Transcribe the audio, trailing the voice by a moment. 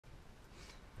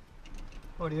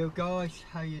Audio guys,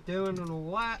 how you doing and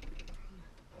all that?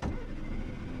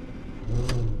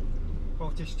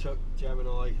 I've just took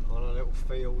Gemini on a little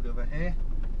field over here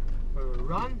for a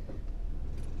run.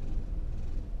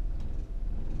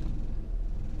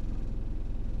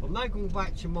 I'm now going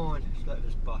back to mine. Let's let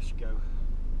this bus go.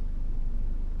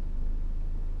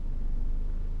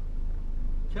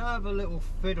 To have a little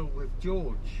fiddle with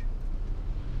George,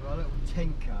 or a little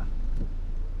tinker.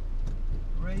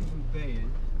 Reason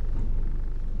being,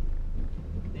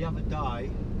 the other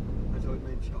day, as I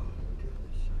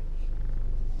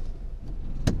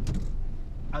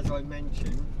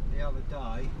mentioned, the other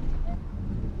day,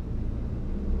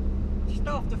 just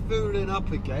after fooling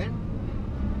up again,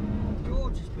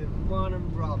 George has been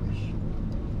running rubbish. You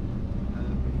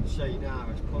can see now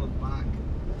it's pulling back.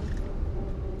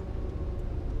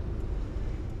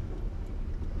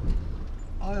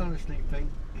 I honestly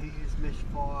think he is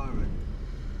misfiring,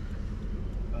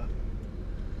 but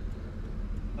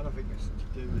I don't think it's to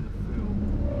do with the fuel.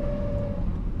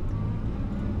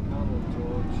 Come on,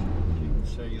 George. You can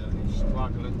see that he's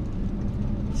struggling.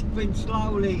 It's been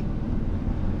slowly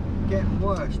getting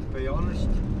worse, to be honest.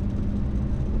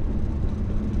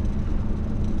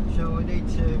 So I need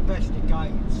to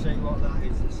investigate and see what that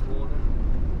is this morning.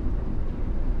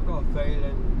 I've got a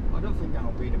feeling, I don't think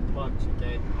that'll be the plugs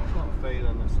again. I've got a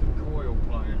feeling it's the coil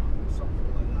playing up or something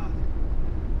like that.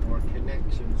 Or a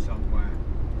connection somewhere.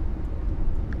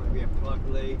 Maybe a plug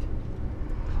lead.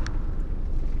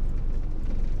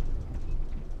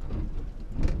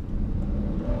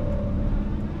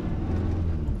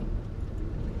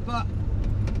 But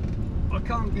I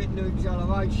can't get no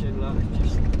acceleration, like it's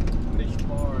just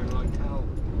misfiring like hell.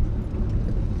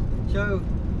 So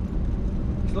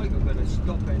it's like we're going to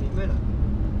stop any minute.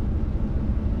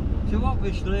 So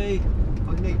obviously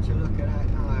I need to look at that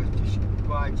now. It's just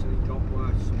gradually got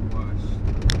worse and worse.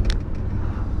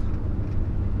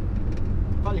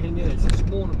 Funny thing is, this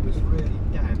morning was really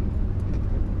damp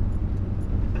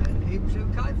and he was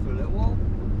okay for a little while,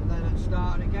 and then it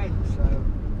started again. So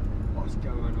what's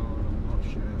going on, I'm not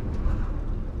sure.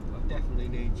 I definitely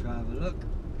need to have a look.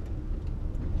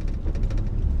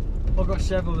 I've got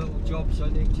several little jobs I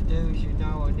need to do. As you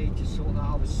know, I need to sort that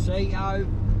other seat out.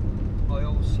 I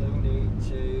also need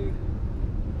to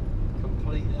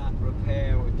complete that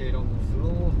repair I did on the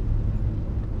floor.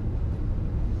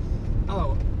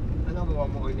 Oh, another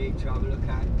one what I need to have a look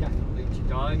at definitely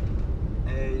today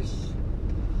is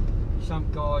some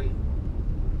guy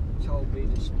told me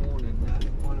this morning that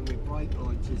one of my brake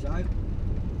lights is out.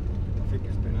 I think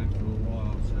it's been out for a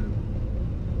while, so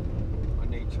I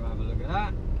need to have a look at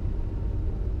that.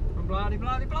 And bloody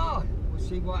blah. We'll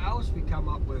see what else we come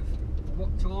up with,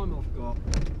 what time I've got.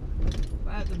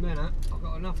 But at the minute, I've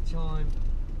got enough time.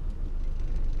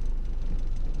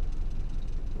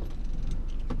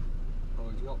 Oh,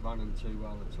 he's not running too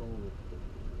well at all.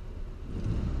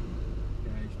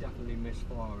 Yeah, he's definitely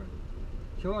misfiring.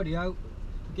 So audio,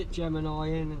 get Gemini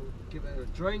in and give it a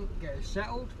drink, get it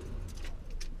settled.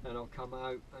 Then I'll come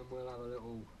out and we'll have a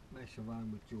little mess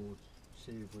around with George,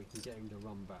 see if we can get him to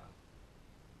run better.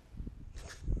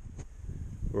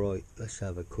 Right, let's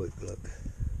have a quick look.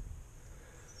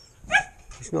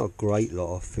 It's not a great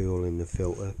lot of fuel in the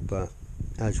filter, but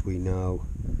as we know,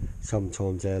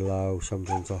 sometimes they're low,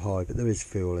 sometimes they're high, but there is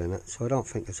fuel in it, so I don't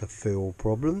think it's a fuel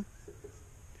problem.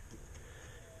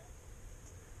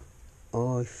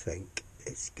 I think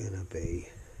it's gonna be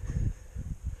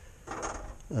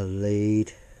a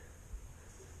lead.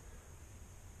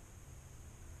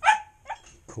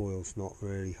 Coil's not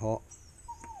really hot.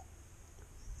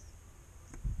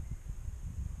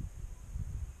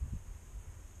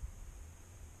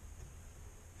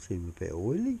 Seems a bit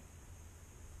oily.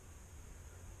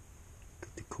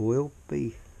 Could the coil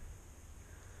be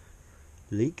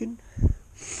leaking?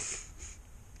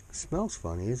 Smells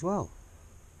funny as well.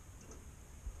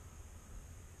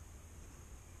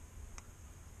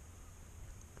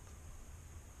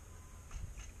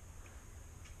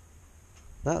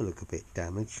 That'll look a bit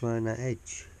damaged around that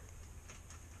edge.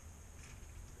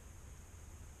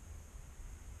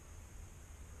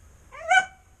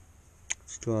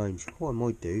 Strange. What I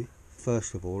might do,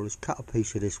 first of all, is cut a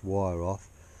piece of this wire off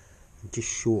and just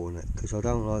shorten it, because I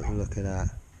don't like the look of that.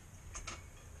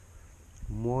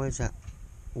 And why is that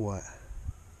wet?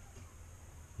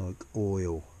 Like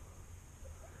oil.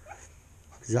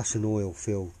 Because that's an oil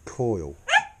filled coil.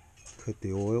 Could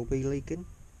the oil be leaking?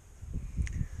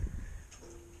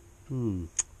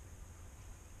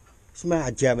 What's the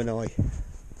matter, Gemini?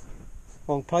 Come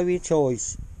on, play with your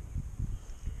toys.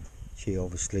 She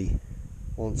obviously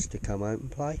wants to come out and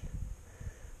play.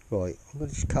 Right, I'm going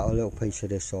to just cut a little piece of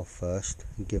this off first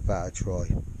and give that a try.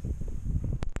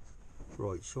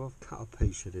 Right, so I've cut a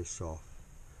piece of this off.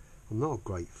 I'm not a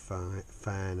great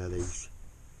fan of these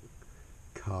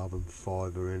carbon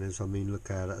fibre inners. I mean,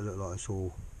 look at it, it looks like it's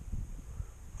all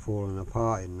falling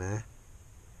apart in there.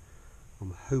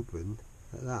 I'm hoping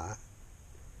that that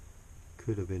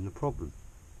could have been the problem.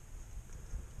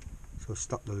 So I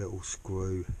stuck the little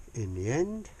screw in the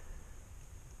end.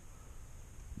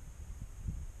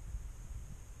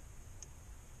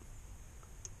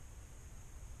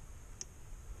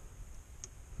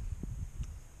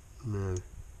 No,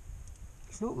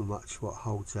 it's not much what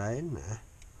holds that in there.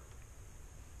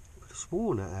 I could have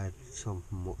sworn it had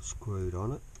something what screwed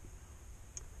on it.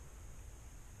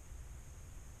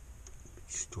 Bit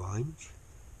strange.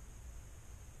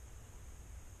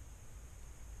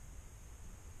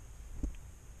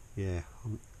 Yeah,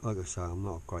 like I say, I'm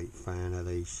not a great fan of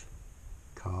these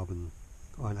carbon.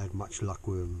 I haven't had much luck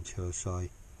with them, shall I say.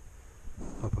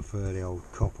 I prefer the old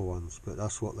copper ones, but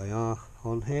that's what they are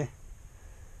on here.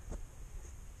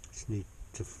 Just need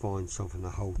to find something to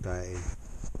hold that in.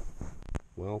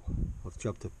 Well, I've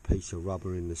jabbed a piece of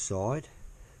rubber in the side,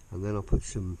 and then I put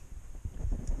some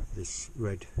this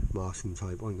red masking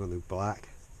tape. I ain't got no black,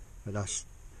 but that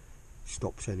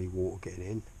stops any water getting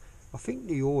in. I think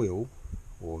the oil,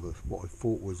 or what I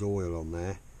thought was oil on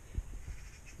there,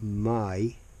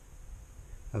 may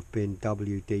have been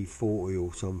WD-40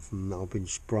 or something that I've been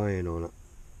spraying on it.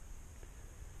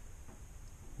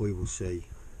 We will see.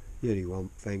 The only one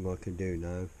thing I can do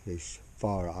now is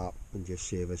fire it up and just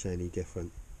see if it's any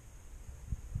different.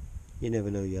 You never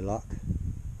know your luck.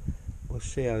 We'll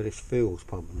see how this feels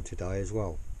pumping today as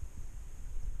well.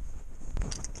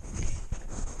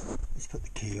 Let's put the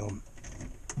key on.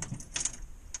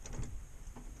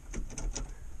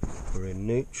 We're in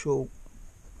neutral.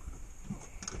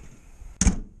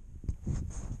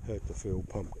 Heard the fuel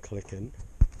pump clicking.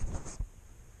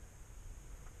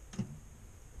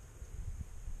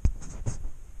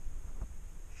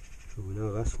 So we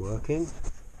know that's working.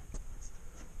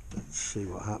 Let's see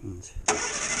what happens.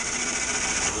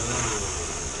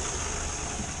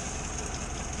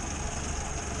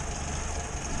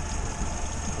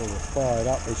 So we're fired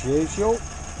up as usual.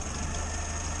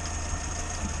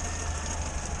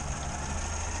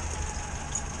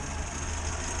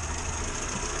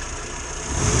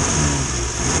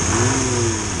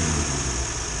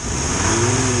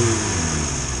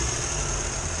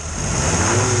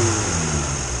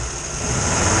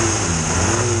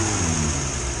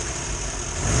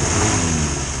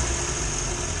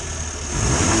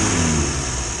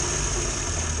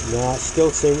 No, it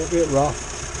still seems a bit rough.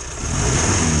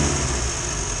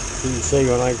 You can see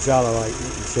when I accelerate, you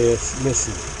can see it's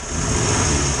missing.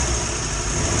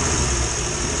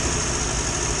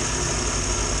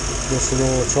 It's missing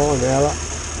all the time now, look.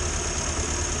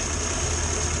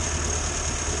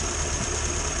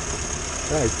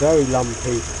 That is very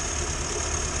lumpy.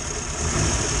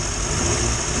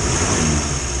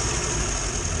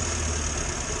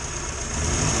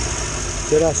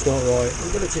 So that's not right.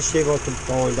 I'm going to just see if I can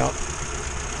find up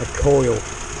a coil.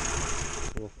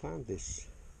 Well, I found this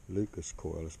Lucas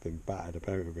coil. It's been battered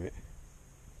about a bit.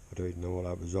 I don't even know what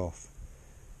that was off.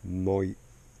 Might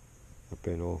have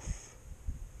been off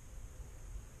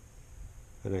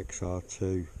an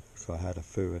XR2, so I had a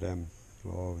few of them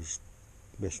I was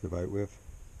messing about with.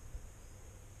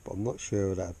 But I'm not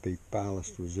sure that would be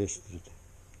ballast resisted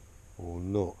or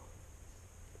not.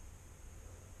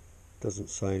 Doesn't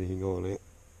say anything on it,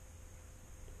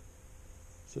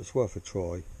 so it's worth a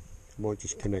try. I might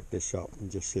just connect this up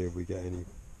and just see if we get any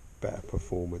better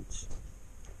performance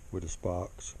with the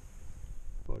sparks.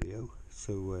 Rightio,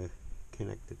 so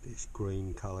connected this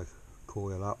green colour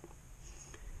coil up.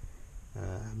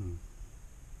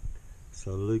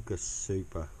 So Lucas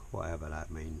Super, whatever that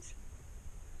means.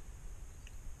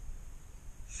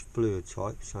 It's fluid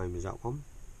type, same as that one.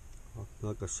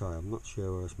 Like I say, I'm not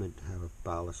sure I was meant to have a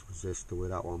ballast resistor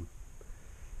with that one,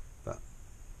 but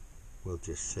we'll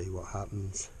just see what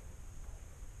happens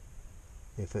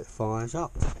if it fires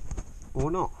up or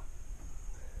not.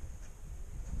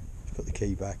 Let's put the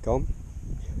key back on.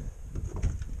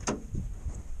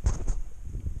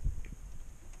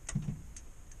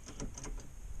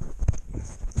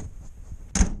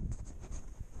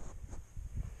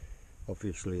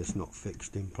 Obviously it's not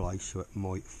fixed in place, so it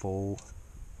might fall.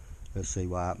 Let's see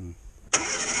what happens.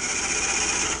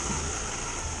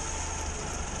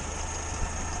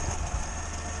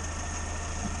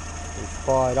 It's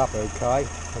fired up okay,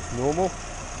 that's normal.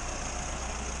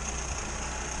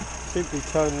 Seems to be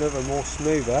turning a little more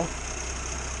smoother.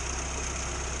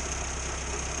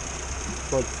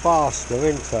 like faster,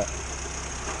 isn't it?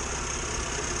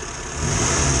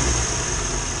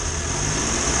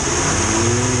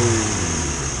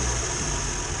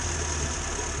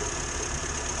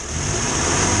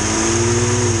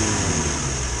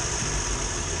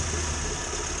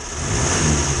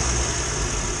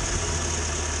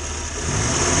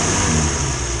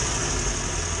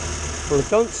 Well, I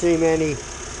don't seem any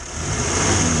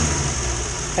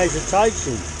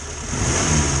hesitation.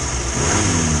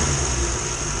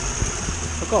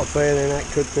 I've got a feeling that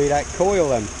could be that coil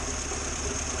then.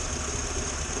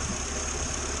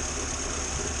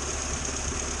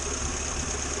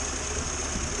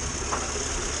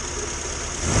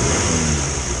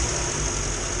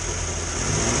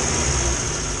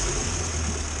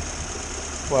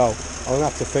 Well, I'll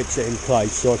have to fix it in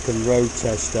place so I can road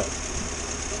test it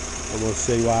and we'll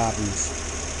see what happens.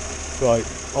 Right,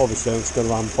 obviously I'm just going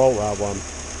to unbolt that one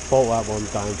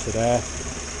down to there,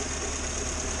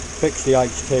 fix the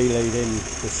HT lead in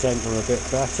the centre a bit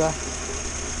better,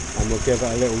 and we'll give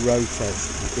it a little road test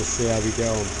and just see how we get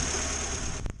on.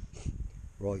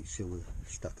 Right, so we've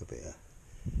stuck a bit of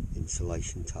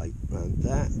insulation tape around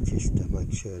that just to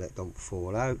make sure that don't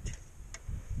fall out.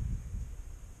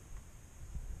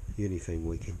 The only thing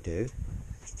we can do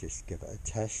is just give it a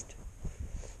test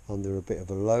under a bit of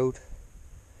a load.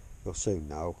 You'll soon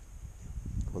know.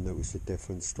 I'll notice the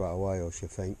difference straight away, I should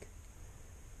think.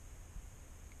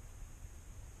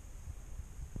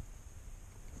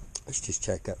 Let's just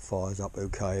check that fires up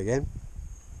okay again.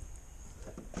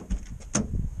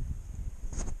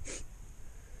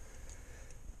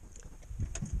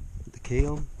 Put the key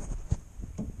on.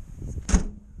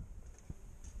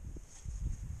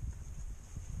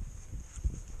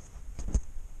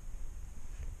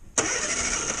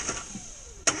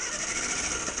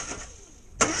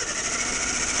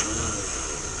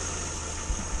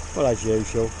 Well, as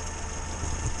usual,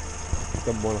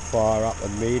 didn't want to fire up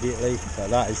immediately, but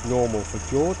that is normal for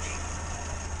George.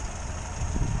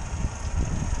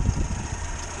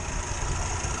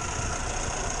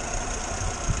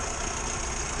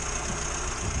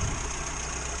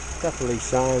 Definitely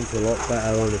sounds a lot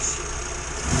better on this.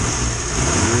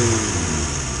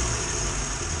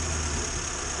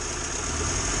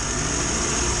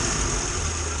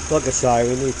 Like I say,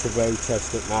 we need to road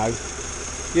test it now.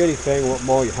 The only thing what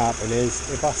might happen is,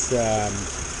 if that's a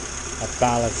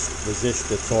ballast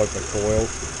resistor type of coil,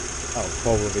 that'll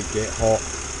probably get hot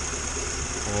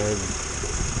and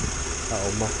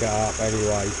that'll muck it up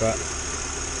anyway, but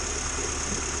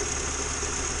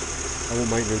that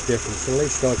won't make no difference. At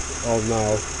least I'll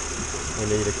know I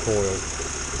need a coil.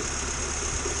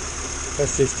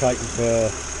 Let's just take them for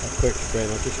a quick spin.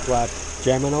 I'll just grab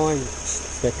Gemini and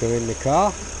stick her in the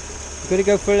car. I'm going to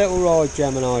go for a little ride,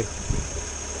 Gemini.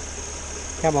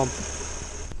 Come on.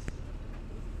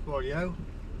 Rightio,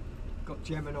 got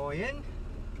Gemini in.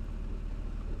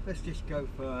 Let's just go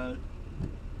for a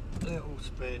little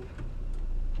spin.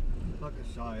 Like I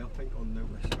say, I think I'll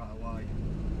notice straight away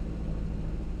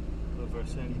whether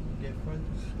it's any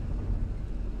difference.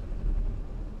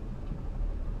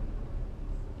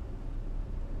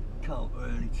 Can't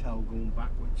really tell going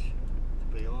backwards, to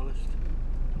be honest.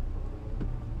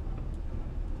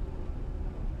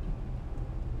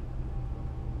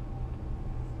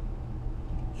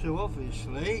 So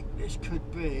obviously this could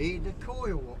be the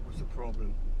coil what was the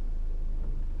problem.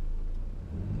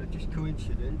 So just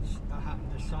coincidence that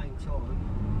happened at the same time.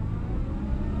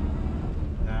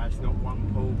 Nah, it's not one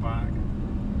pullback.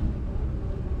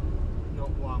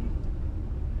 Not one.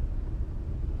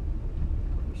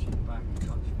 Push it back a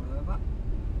touch further.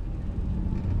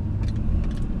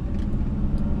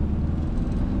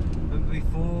 And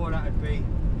before that'd be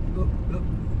look.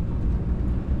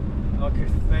 I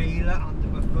could feel it under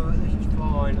my foot. This is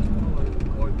fine, it's pulling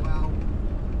quite well.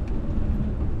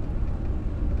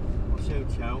 I'll soon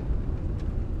tell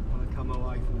when I come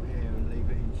away from here and leave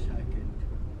it in second.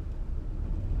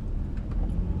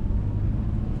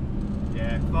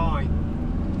 Yeah, fine.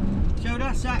 So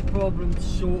that's that problem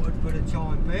sorted for the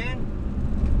time being.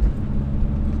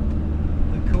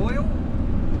 The coil.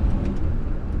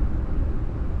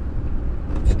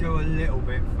 Let's go a little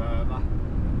bit further.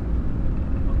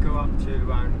 Go up to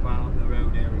round about the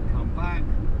road here and come back,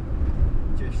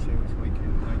 just so as we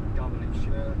can make double it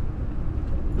sure.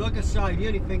 Like I say, the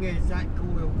only thing is that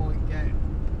coil might get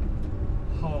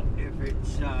hot if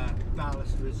it's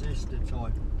ballast resistor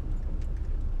type,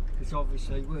 because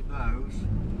obviously with those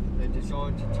they're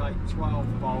designed to take 12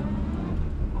 volt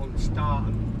on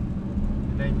starting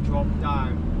and then drop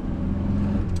down.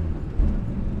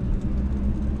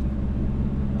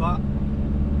 But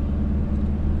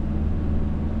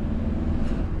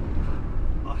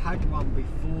done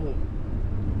before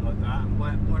like that, and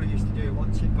what I used to do,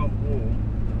 once it got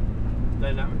warm,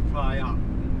 then that would play up,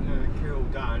 and then it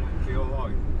cooled down, that'd be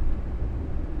alright.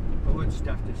 But we'll just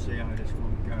have to see how this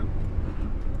one goes.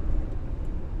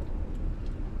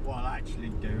 What I'll actually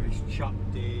do is chuck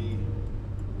the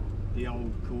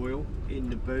old coil in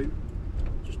the boot,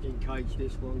 just in case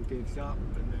this one gives up,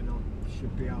 and then I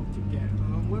should be able to get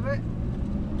along with it.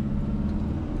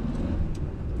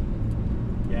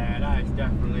 Yeah, that is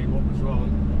definitely what was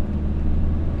wrong.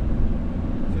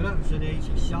 So that was an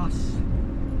easy suss.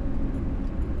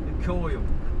 The coil.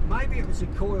 Maybe it was the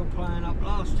coil playing up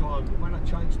last time, but when I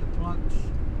changed the plugs,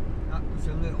 that was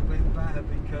a little bit better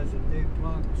because of new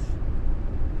plugs.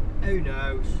 Who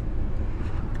knows?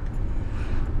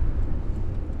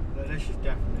 But this is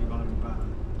definitely running better.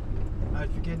 I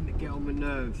was beginning to get on my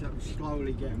nerves. That was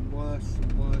slowly getting worse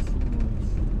and worse and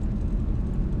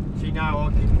worse. See, now I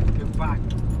can go back,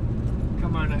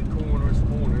 come around that corner this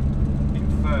morning in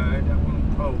third, that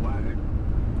wouldn't pull, that would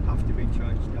have to be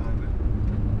changed down.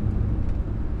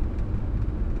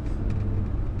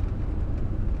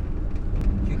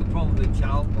 You can probably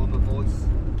tell by my voice,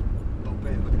 got a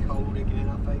bit of a cold again,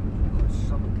 I think, or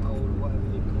summer cold or whatever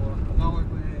you call it. I know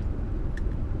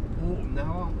we're autumn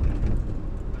now, aren't we?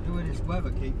 I know this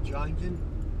weather keeps changing.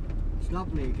 It's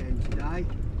lovely again today.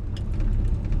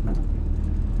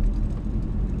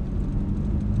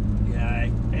 Yeah,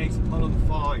 it's pulling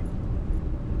fine.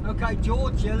 Okay,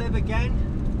 George, you live again.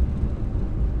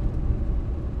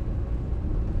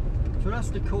 So that's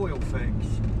the coil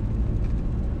fix.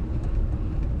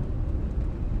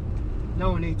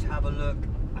 Now we need to have a look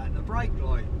at the brake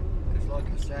light, because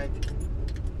like I said,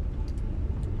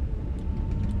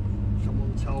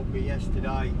 someone told me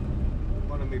yesterday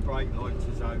one of my brake lights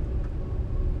is out.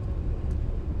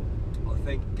 I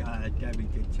think Debbie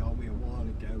did tell me a while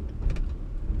ago,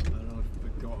 and I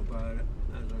forgot about it,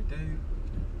 as I do,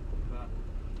 but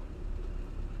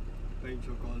means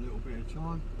I've got a little bit of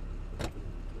time.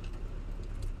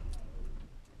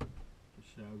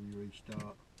 Just how we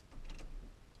restart.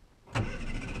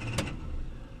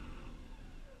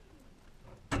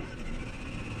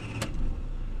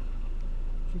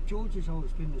 So George has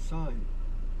always been the same.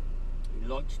 He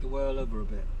likes to whirl over a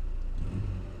bit.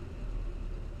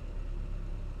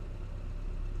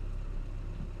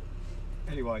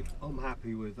 Anyway, I'm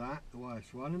happy with that, the way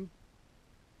it's running.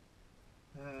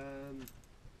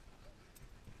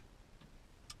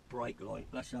 Brake light,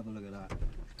 let's have a look at that.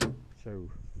 So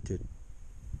to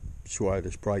sort out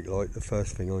this brake light, the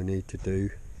first thing I need to do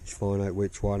is find out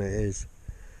which one it is.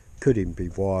 Could even be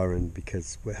wiring,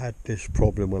 because we had this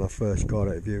problem when I first got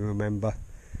it, if you remember.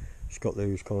 It's got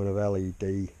those kind of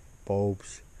LED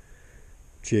bulbs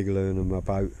jiggling them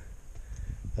about.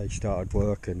 They started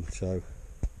working, so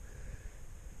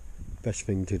best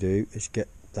thing to do is get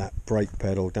that brake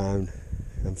pedal down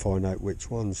and find out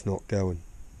which one's not going.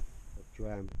 I've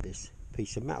jammed this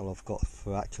piece of metal I've got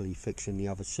for actually fixing the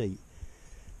other seat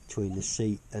between the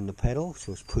seat and the pedal,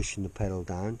 so it's pushing the pedal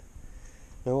down.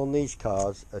 Now on these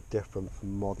cars are different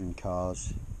from modern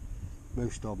cars.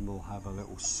 Most of them will have a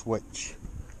little switch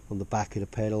on the back of the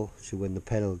pedal, so when the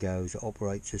pedal goes it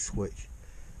operates a switch.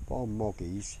 But on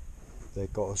Moggies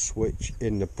they've got a switch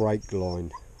in the brake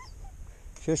line.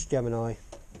 Just Gemini,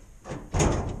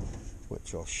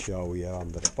 which I'll show you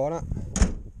under the bonnet.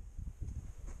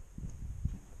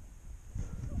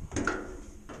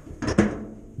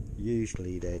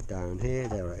 Usually they're down here,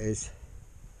 there it is,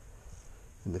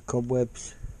 in the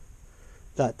cobwebs.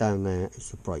 That down there is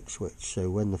the brake switch,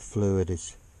 so when the fluid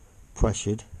is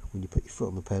pressured, when you put your foot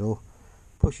on the pedal,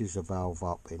 pushes the valve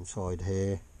up inside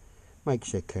here,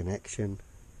 makes a connection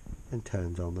and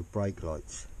turns on the brake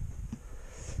lights.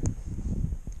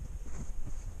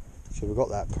 So we've got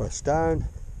that pressed down,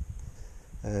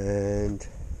 and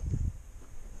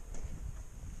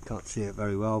can't see it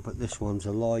very well, but this one's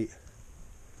a light,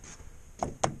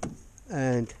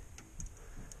 and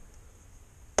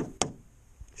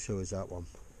so is that one.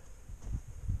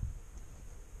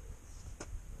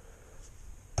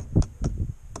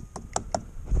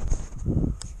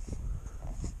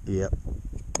 Yep,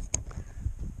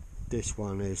 this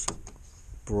one is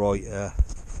brighter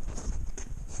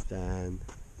than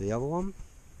the other one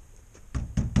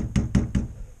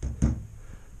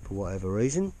for whatever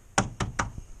reason,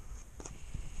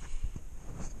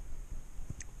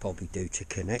 probably due to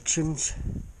connections,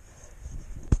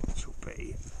 which will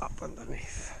be up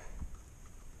underneath.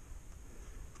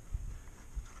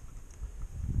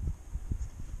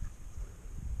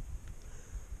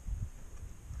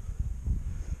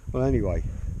 Well, anyway,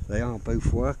 they are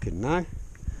both working now.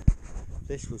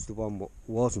 This was the one that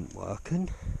wasn't working.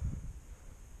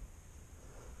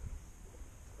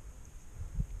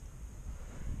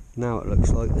 Now it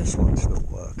looks like this one's not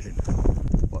working.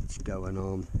 What's going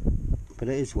on? But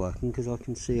it is working because I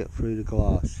can see it through the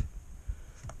glass.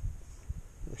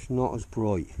 It's not as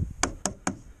bright.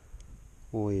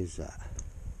 Why is that?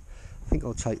 I think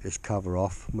I'll take this cover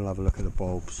off and we'll have a look at the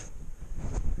bulbs.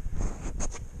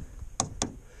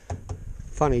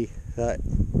 Funny that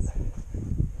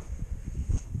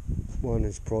one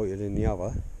is brighter than the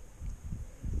other.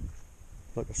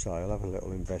 Like I say, I'll have a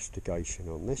little investigation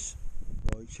on this.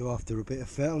 Right, so after a bit of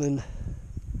fettling,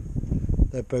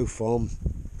 they're both on.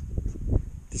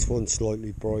 This one's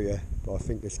slightly brighter, but I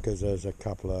think it's because there's a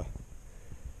couple of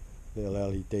little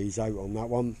LEDs out on that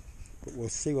one. But we'll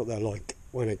see what they're like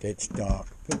when it gets dark.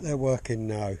 But they're working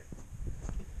now.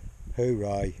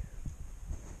 Hooray.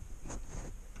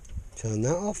 Turn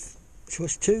that off. So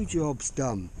it's 2 jobs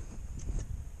done.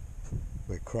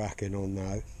 We're cracking on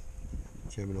now.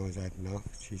 Gemini's had enough.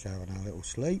 She's having a little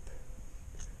sleep,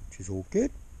 which is all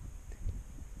good.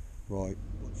 Right.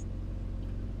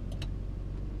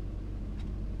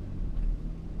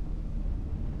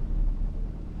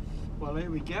 Well, here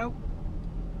we go.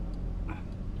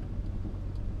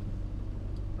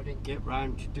 I didn't get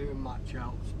round to doing much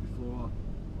else before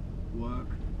work.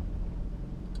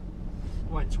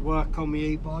 Went to work on my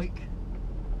e-bike.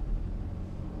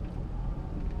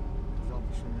 Because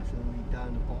obviously that's only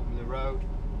down the bottom of the road.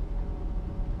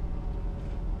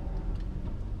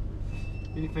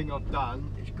 The only thing I've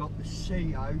done is got the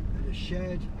seat out of the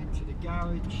shed into the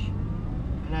garage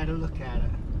and had a look at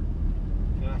it.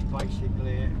 So that's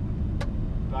basically it.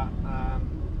 But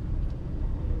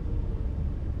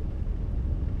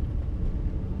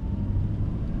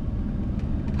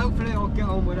hopefully I'll get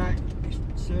on with that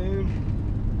soon,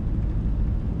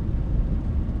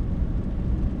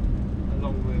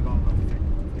 along with other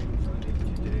things I need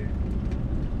to do.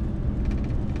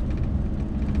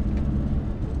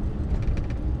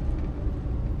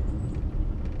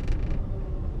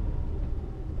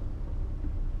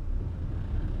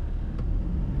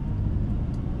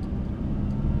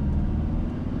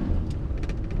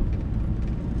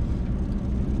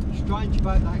 Strange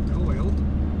about that coil,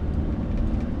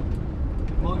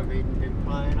 it might have even been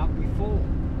playing up before,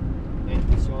 then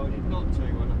decided not to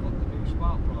when I got the new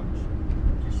spark plugs.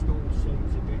 Just all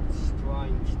seems a bit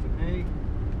strange to me.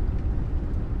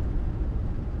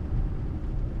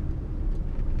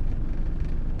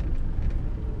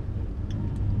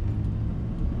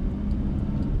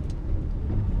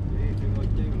 The only thing I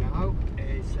do know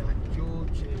is that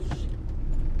George is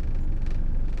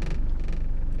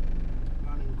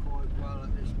running quite well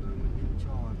at this moment in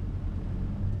time.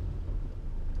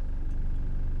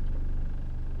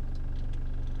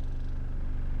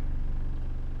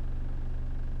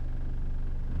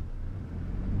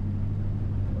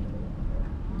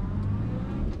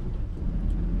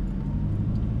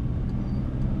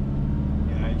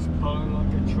 Yeah, he's pulling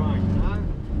like a train now.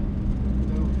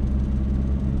 So,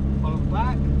 pulling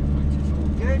back, which is all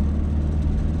good.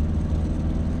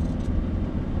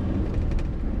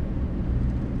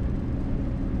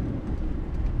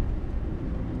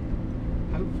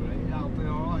 Hopefully that'll be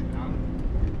alright now.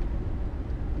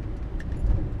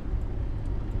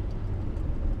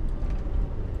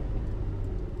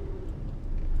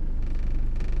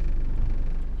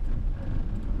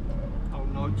 Oh,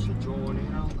 nights are drawing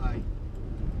in, aren't they?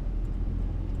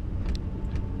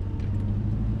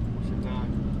 What's it now?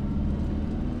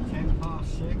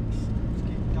 6:10. It's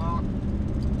getting dark.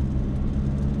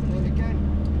 And then again,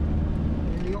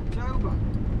 nearly October.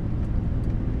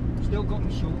 Still got my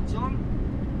shorts on.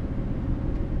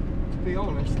 To be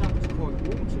honest, that was quite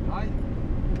warm today.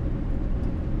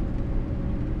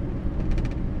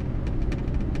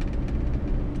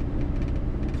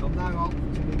 So I'm now up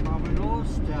to my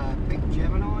mother-in-law's to pick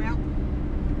Gemini up.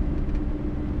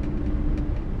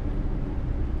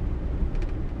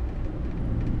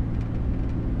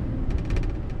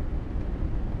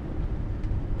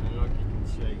 And like you can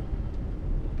see,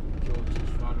 George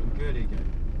is running good again.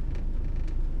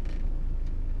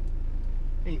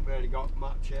 Ain't really got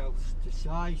much else to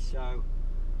say, so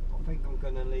I think I'm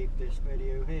going to leave this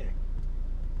video here.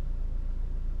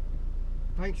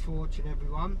 Thanks for watching,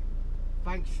 everyone.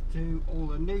 Thanks to all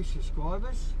the new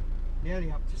subscribers,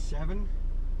 nearly up to 7.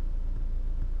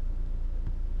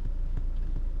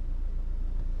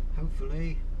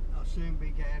 Hopefully I'll soon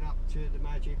be getting up to the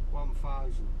magic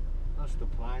 1,000. That's the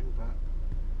plan, but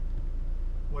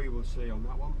we will see on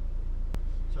that one.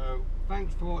 So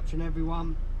thanks for watching,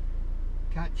 everyone.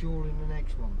 Catch you all in the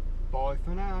next one. Bye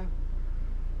for now.